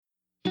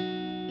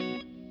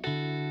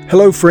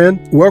Hello,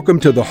 friend. Welcome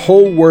to the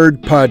Whole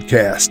Word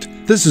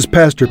Podcast. This is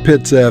Pastor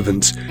Pitts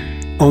Evans.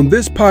 On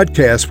this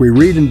podcast, we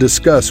read and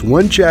discuss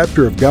one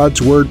chapter of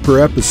God's Word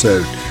per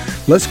episode.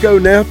 Let's go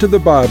now to the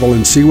Bible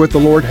and see what the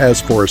Lord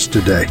has for us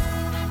today.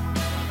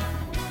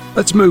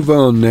 Let's move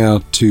on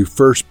now to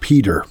 1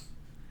 Peter.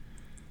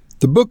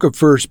 The book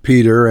of 1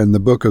 Peter and the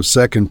book of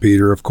 2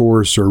 Peter, of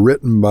course, are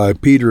written by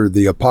Peter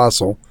the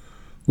Apostle,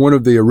 one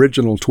of the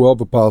original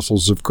 12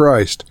 apostles of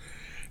Christ.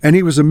 And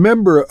he was a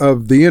member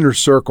of the inner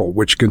circle,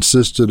 which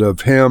consisted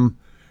of him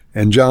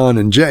and John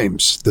and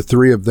James. The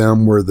three of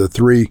them were the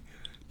three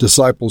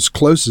disciples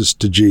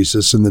closest to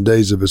Jesus in the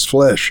days of his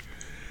flesh.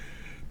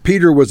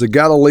 Peter was a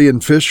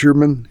Galilean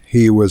fisherman.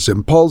 He was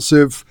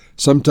impulsive,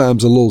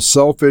 sometimes a little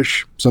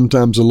selfish,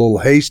 sometimes a little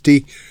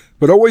hasty,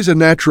 but always a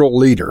natural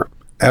leader.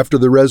 After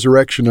the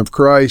resurrection of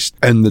Christ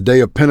and the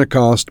day of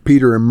Pentecost,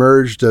 Peter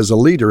emerged as a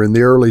leader in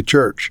the early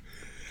church.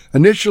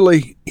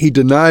 Initially, he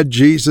denied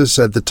Jesus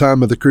at the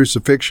time of the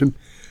crucifixion,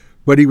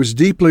 but he was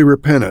deeply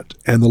repentant,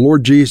 and the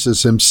Lord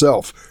Jesus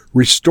himself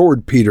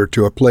restored Peter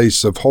to a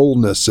place of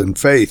wholeness and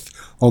faith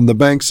on the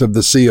banks of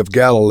the Sea of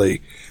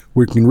Galilee.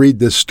 We can read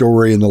this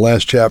story in the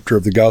last chapter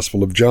of the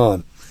Gospel of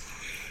John.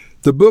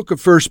 The book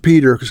of 1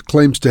 Peter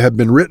claims to have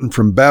been written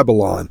from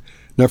Babylon.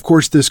 Now, of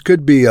course, this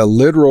could be a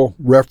literal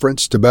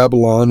reference to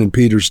Babylon in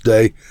Peter's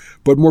day,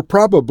 but more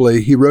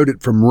probably he wrote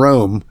it from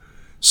Rome,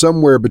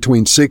 somewhere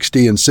between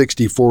 60 and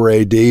 64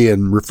 AD,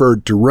 and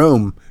referred to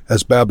Rome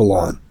as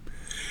Babylon.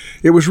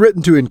 It was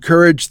written to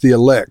encourage the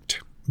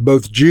elect,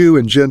 both Jew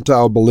and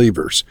Gentile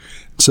believers.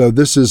 So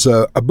this is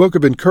a book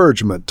of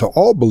encouragement to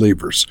all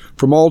believers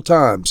from all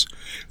times.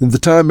 At the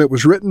time it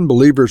was written,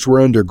 believers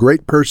were under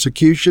great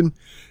persecution,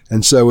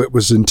 and so it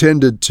was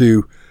intended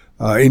to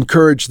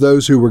encourage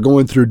those who were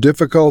going through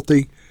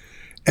difficulty.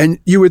 And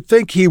you would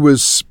think he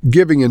was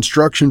giving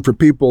instruction for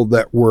people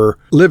that were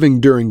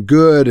living during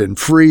good and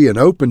free and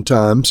open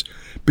times,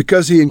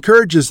 because he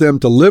encourages them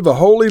to live a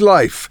holy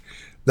life.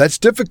 That's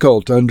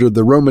difficult under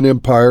the Roman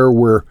Empire,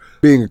 where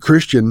being a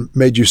Christian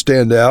made you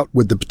stand out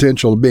with the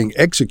potential of being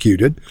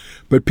executed.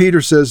 But Peter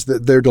says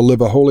that they're to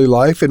live a holy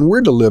life, and we're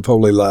to live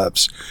holy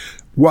lives.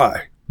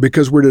 Why?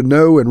 Because we're to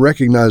know and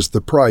recognize the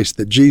price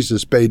that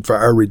Jesus paid for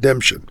our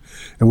redemption,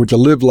 and we're to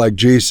live like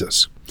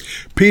Jesus.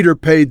 Peter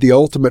paid the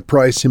ultimate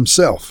price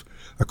himself.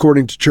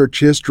 According to church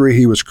history,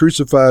 he was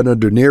crucified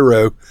under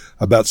Nero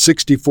about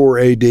 64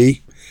 AD,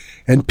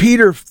 and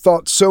Peter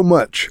thought so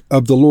much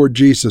of the Lord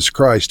Jesus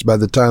Christ by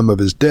the time of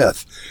his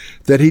death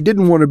that he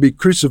didn't want to be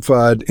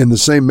crucified in the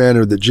same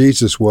manner that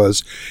Jesus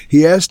was.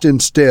 He asked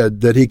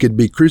instead that he could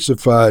be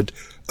crucified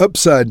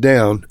upside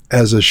down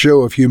as a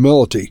show of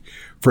humility,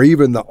 for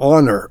even the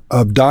honor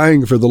of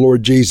dying for the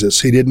Lord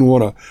Jesus. He didn't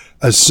want to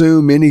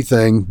assume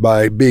anything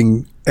by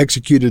being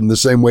executed in the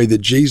same way that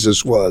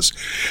Jesus was.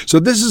 So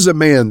this is a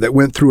man that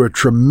went through a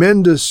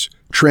tremendous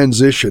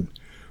transition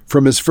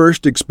from his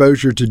first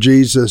exposure to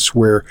Jesus,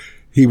 where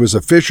he was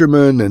a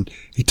fisherman and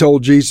he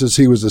told Jesus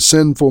he was a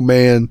sinful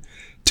man,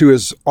 to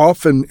his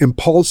often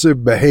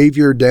impulsive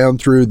behavior down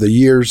through the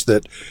years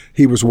that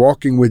he was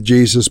walking with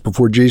Jesus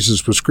before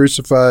Jesus was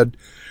crucified,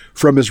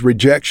 from his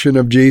rejection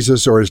of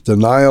Jesus or his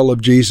denial of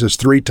Jesus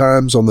 3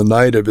 times on the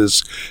night of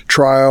his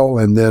trial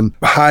and then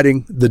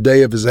hiding the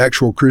day of his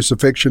actual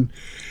crucifixion.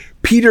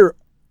 Peter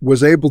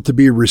was able to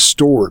be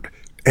restored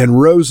and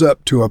rose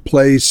up to a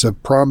place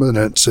of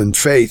prominence and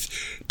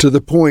faith to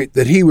the point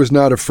that he was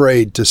not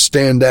afraid to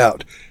stand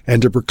out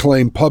and to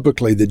proclaim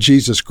publicly that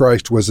Jesus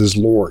Christ was his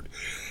Lord.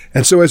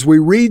 And so as we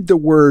read the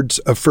words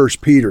of 1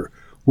 Peter,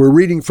 we're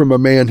reading from a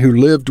man who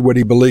lived what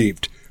he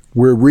believed.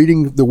 We're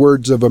reading the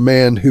words of a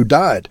man who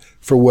died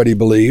for what he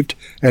believed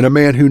and a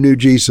man who knew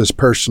Jesus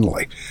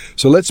personally.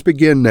 So let's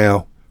begin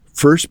now.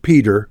 1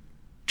 Peter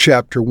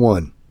chapter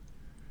 1.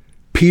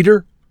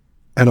 Peter,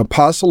 an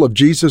apostle of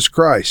Jesus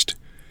Christ,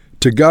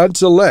 to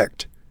God's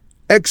elect,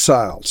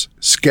 exiles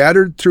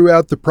scattered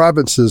throughout the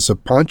provinces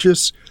of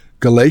Pontus,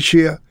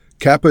 Galatia,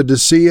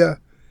 Cappadocia,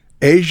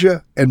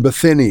 Asia, and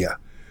Bithynia,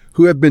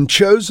 who have been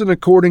chosen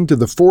according to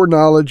the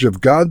foreknowledge of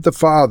God the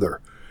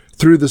Father,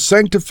 through the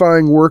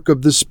sanctifying work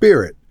of the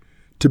Spirit,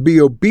 to be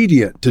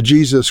obedient to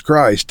Jesus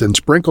Christ and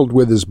sprinkled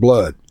with his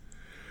blood.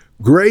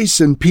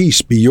 Grace and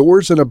peace be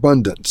yours in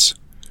abundance.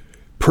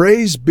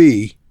 Praise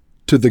be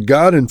to the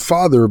God and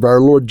Father of our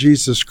Lord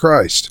Jesus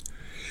Christ.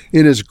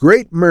 In his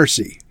great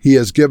mercy, he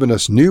has given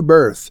us new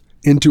birth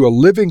into a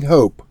living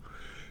hope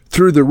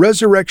through the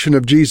resurrection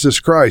of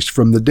Jesus Christ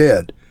from the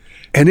dead,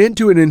 and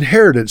into an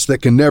inheritance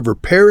that can never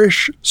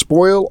perish,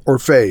 spoil, or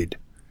fade.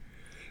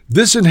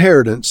 This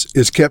inheritance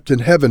is kept in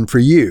heaven for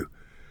you,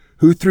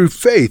 who through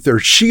faith are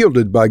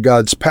shielded by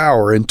God's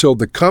power until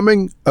the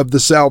coming of the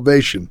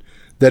salvation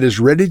that is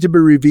ready to be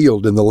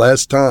revealed in the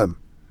last time.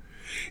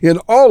 In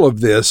all of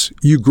this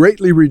you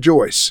greatly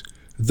rejoice,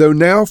 though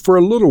now for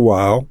a little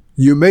while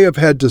you may have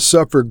had to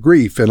suffer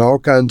grief in all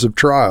kinds of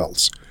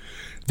trials.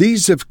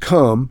 These have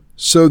come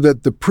so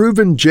that the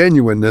proven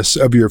genuineness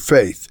of your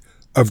faith,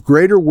 of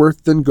greater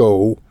worth than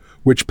gold,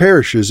 which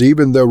perishes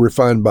even though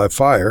refined by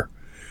fire,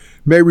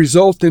 may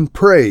result in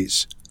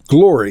praise,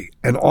 glory,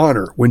 and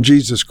honor when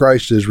Jesus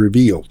Christ is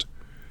revealed.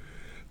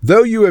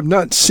 Though you have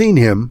not seen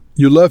him,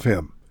 you love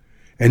him.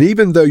 And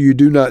even though you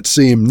do not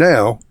see him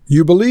now,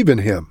 you believe in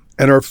him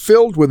and are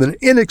filled with an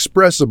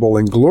inexpressible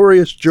and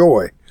glorious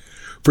joy.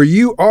 For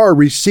you are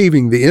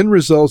receiving the end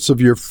results of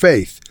your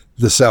faith,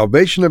 the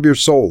salvation of your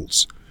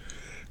souls.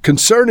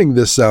 Concerning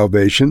this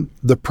salvation,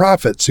 the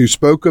prophets who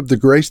spoke of the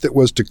grace that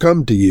was to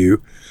come to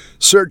you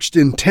searched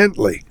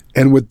intently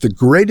and with the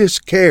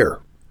greatest care,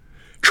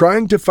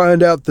 trying to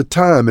find out the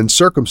time and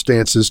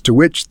circumstances to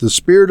which the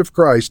Spirit of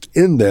Christ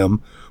in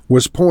them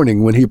was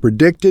pointing when he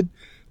predicted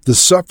the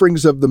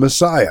sufferings of the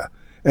Messiah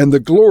and the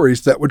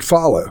glories that would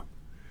follow.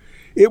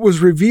 It was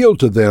revealed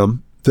to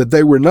them that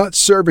they were not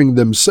serving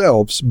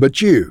themselves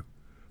but you,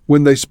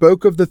 when they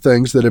spoke of the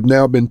things that have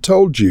now been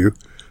told you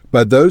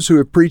by those who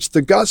have preached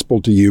the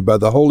gospel to you by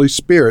the Holy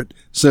Spirit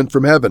sent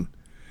from heaven.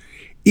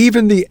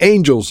 Even the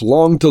angels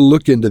long to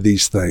look into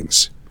these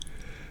things.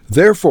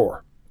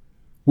 Therefore,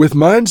 with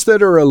minds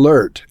that are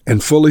alert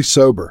and fully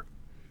sober,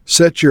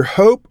 set your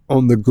hope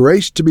on the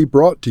grace to be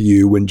brought to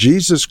you when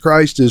Jesus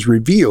Christ is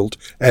revealed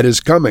at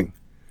his coming.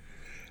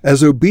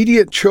 As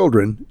obedient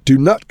children, do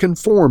not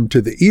conform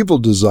to the evil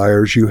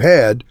desires you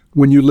had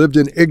when you lived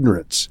in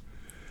ignorance.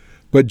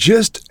 But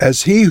just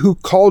as he who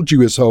called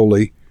you is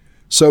holy,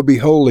 so be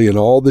holy in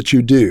all that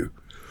you do.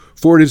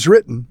 For it is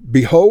written,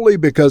 Be holy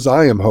because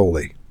I am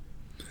holy.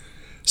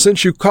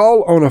 Since you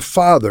call on a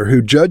Father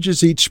who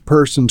judges each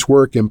person's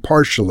work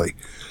impartially,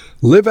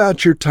 live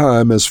out your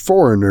time as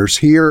foreigners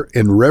here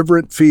in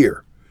reverent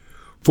fear.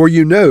 For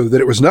you know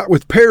that it was not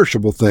with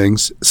perishable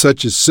things,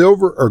 such as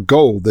silver or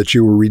gold, that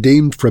you were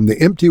redeemed from the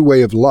empty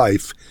way of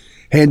life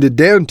handed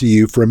down to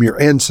you from your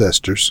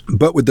ancestors,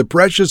 but with the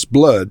precious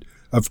blood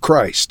of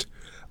Christ,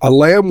 a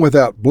lamb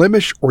without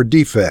blemish or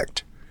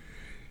defect.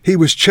 He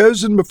was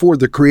chosen before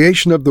the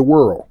creation of the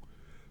world,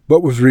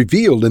 but was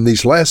revealed in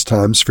these last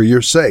times for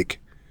your sake.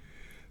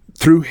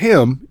 Through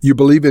him you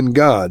believe in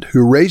God,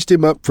 who raised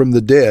him up from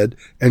the dead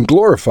and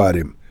glorified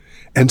him,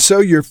 and so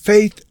your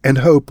faith and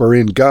hope are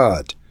in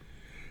God.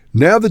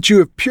 Now that you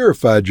have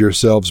purified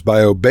yourselves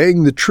by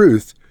obeying the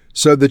truth,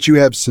 so that you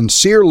have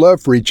sincere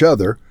love for each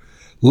other,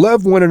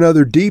 love one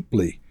another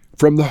deeply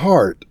from the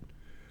heart.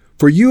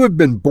 For you have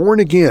been born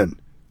again,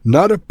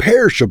 not of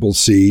perishable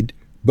seed,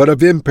 but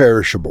of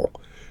imperishable,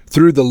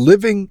 through the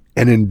living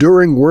and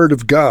enduring Word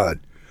of God.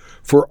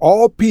 For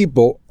all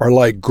people are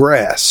like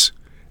grass,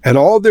 and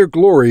all their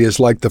glory is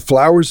like the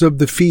flowers of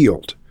the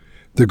field.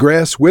 The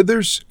grass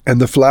withers,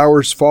 and the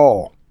flowers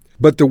fall.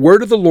 But the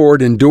word of the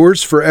Lord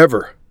endures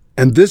forever.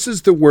 And this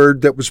is the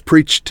word that was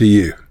preached to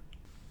you.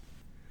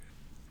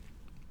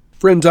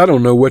 Friends, I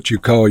don't know what you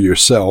call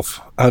yourself.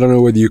 I don't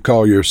know whether you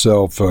call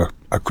yourself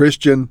a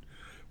Christian,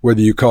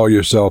 whether you call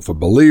yourself a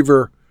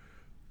believer,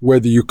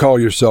 whether you call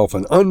yourself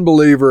an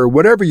unbeliever,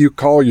 whatever you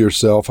call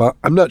yourself,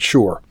 I'm not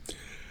sure.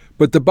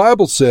 But the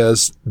Bible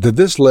says that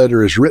this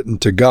letter is written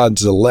to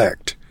God's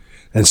elect.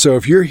 And so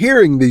if you're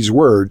hearing these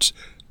words,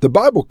 the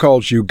Bible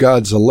calls you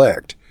God's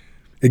elect.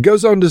 It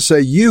goes on to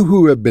say, you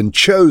who have been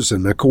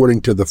chosen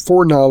according to the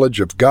foreknowledge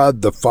of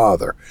God the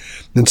Father.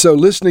 And so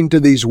listening to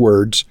these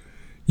words,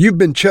 you've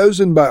been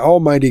chosen by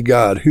Almighty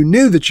God, who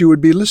knew that you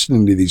would be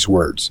listening to these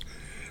words.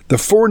 The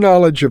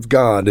foreknowledge of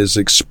God is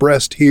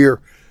expressed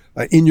here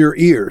in your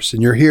ears,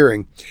 in your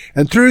hearing.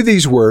 And through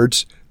these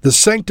words, the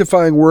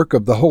sanctifying work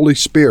of the Holy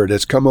Spirit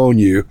has come on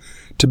you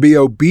to be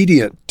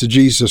obedient to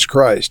Jesus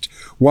Christ.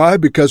 Why?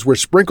 Because we're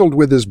sprinkled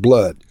with his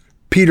blood.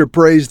 Peter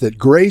prays that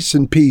grace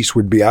and peace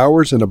would be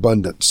ours in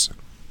abundance.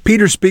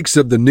 Peter speaks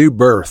of the new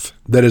birth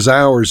that is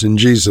ours in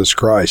Jesus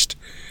Christ.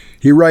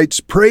 He writes,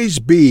 Praise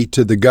be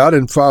to the God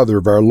and Father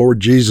of our Lord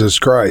Jesus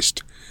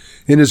Christ.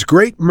 In his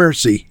great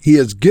mercy, he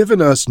has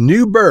given us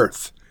new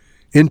birth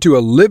into a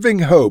living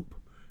hope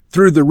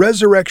through the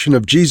resurrection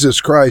of Jesus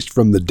Christ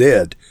from the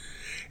dead,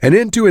 and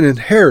into an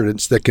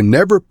inheritance that can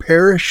never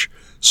perish,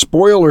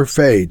 spoil, or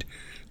fade.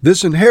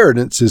 This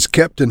inheritance is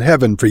kept in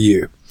heaven for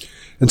you.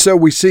 And so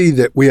we see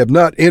that we have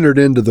not entered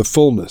into the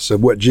fullness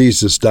of what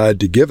Jesus died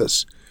to give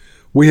us.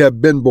 We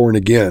have been born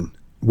again.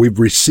 We've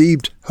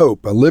received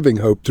hope, a living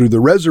hope, through the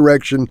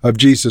resurrection of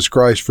Jesus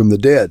Christ from the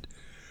dead.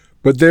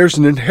 But there's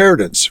an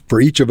inheritance for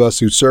each of us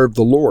who serve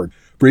the Lord,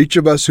 for each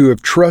of us who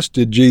have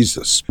trusted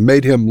Jesus,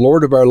 made him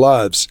Lord of our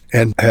lives,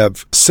 and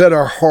have set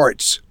our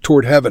hearts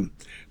toward heaven.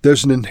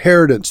 There's an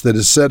inheritance that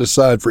is set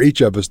aside for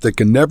each of us that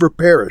can never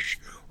perish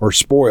or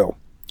spoil.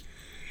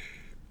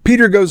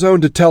 Peter goes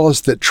on to tell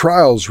us that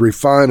trials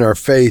refine our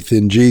faith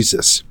in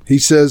Jesus. He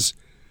says,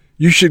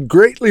 You should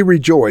greatly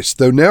rejoice,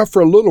 though now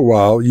for a little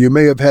while you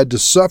may have had to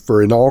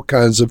suffer in all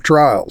kinds of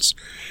trials.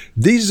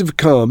 These have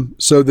come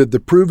so that the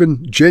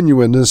proven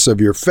genuineness of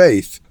your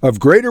faith, of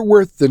greater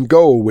worth than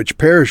gold which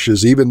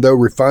perishes even though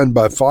refined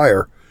by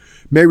fire,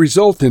 may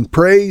result in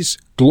praise,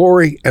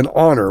 glory, and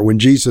honor when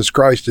Jesus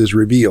Christ is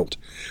revealed.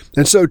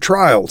 And so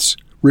trials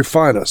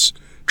refine us.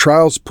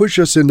 Trials push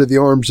us into the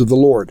arms of the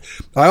Lord.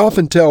 I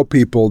often tell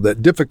people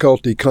that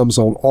difficulty comes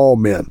on all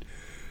men,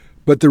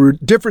 but the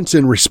difference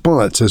in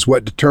response is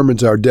what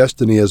determines our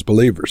destiny as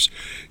believers.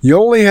 You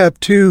only have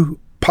two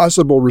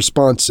possible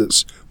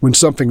responses when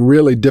something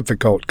really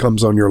difficult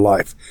comes on your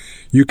life.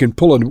 You can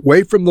pull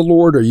away from the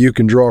Lord, or you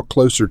can draw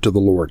closer to the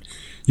Lord.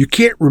 You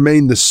can't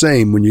remain the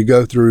same when you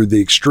go through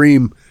the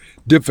extreme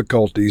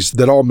difficulties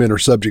that all men are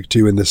subject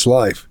to in this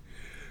life.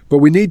 But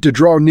we need to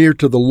draw near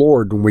to the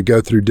Lord when we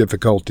go through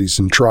difficulties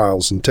and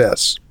trials and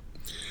tests.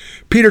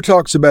 Peter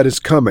talks about his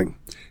coming.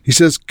 He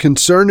says,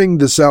 concerning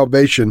the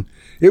salvation,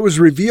 it was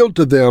revealed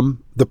to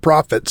them, the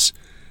prophets,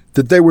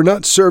 that they were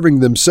not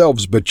serving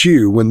themselves but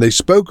you when they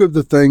spoke of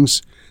the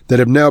things that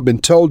have now been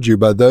told you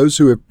by those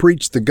who have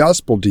preached the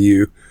gospel to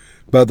you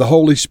by the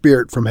Holy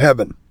Spirit from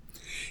heaven.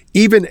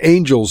 Even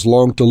angels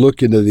long to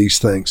look into these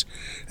things.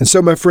 And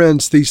so, my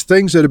friends, these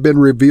things that have been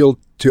revealed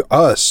to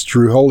us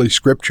through Holy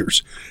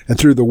Scriptures and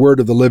through the Word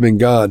of the living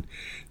God,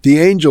 the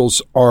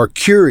angels are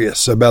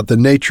curious about the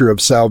nature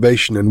of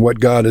salvation and what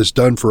God has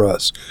done for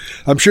us.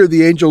 I'm sure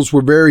the angels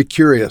were very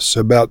curious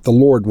about the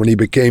Lord when He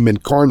became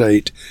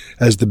incarnate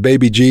as the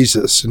baby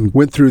Jesus and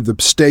went through the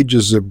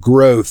stages of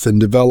growth and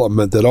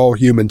development that all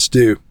humans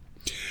do.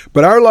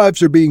 But our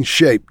lives are being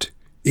shaped,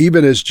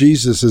 even as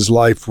Jesus'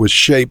 life was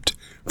shaped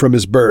from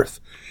His birth.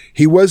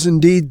 He was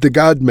indeed the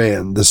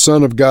God-man, the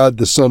Son of God,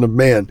 the Son of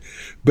Man,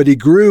 but He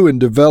grew and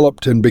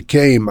developed and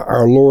became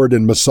our Lord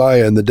and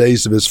Messiah in the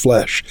days of His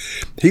flesh.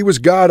 He was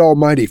God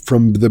Almighty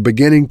from the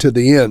beginning to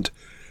the end,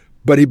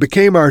 but He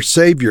became our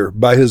Savior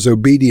by His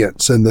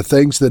obedience and the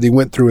things that He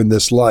went through in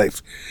this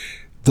life.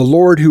 The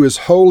Lord who is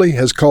holy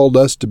has called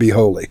us to be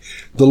holy.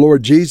 The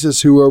Lord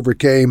Jesus who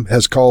overcame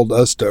has called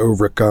us to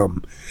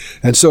overcome.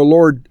 And so,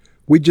 Lord,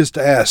 we just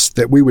ask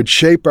that we would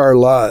shape our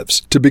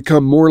lives to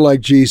become more like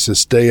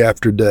Jesus day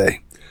after day.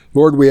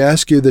 Lord, we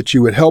ask you that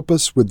you would help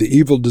us with the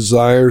evil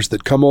desires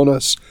that come on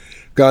us.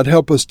 God,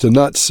 help us to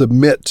not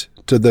submit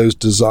to those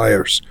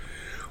desires.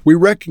 We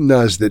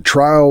recognize that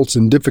trials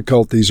and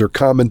difficulties are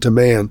common to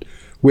man.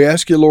 We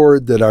ask you,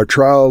 Lord, that our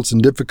trials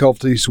and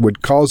difficulties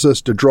would cause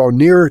us to draw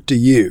nearer to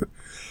you.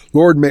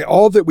 Lord, may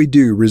all that we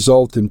do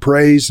result in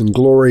praise and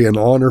glory and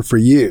honor for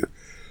you.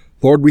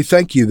 Lord, we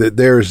thank you that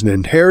there is an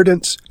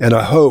inheritance and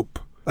a hope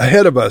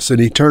ahead of us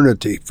in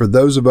eternity for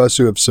those of us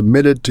who have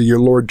submitted to your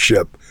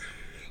lordship.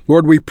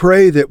 Lord, we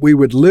pray that we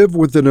would live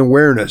with an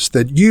awareness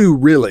that you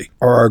really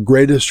are our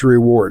greatest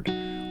reward.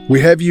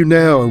 We have you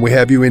now and we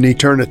have you in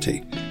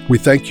eternity. We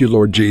thank you,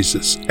 Lord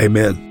Jesus.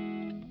 Amen.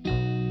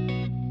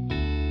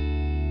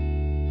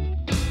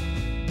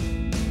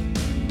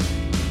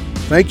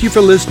 Thank you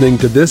for listening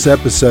to this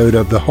episode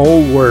of The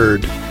Whole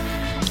Word.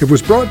 It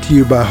was brought to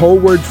you by Whole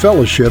Word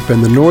Fellowship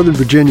and the Northern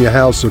Virginia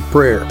House of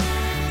Prayer.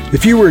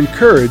 If you were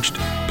encouraged,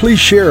 please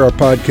share our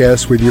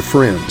podcast with your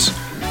friends.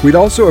 We'd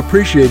also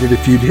appreciate it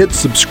if you'd hit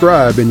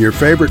subscribe in your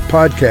favorite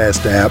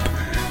podcast app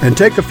and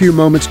take a few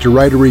moments to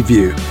write a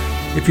review.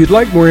 If you'd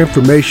like more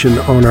information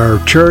on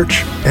our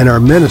church and our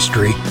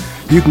ministry,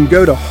 you can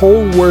go to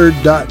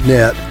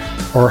wholeword.net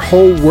or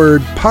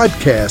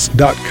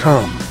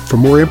wholewordpodcast.com for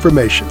more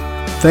information.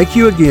 Thank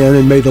you again,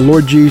 and may the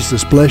Lord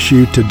Jesus bless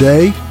you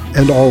today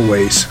and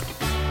always.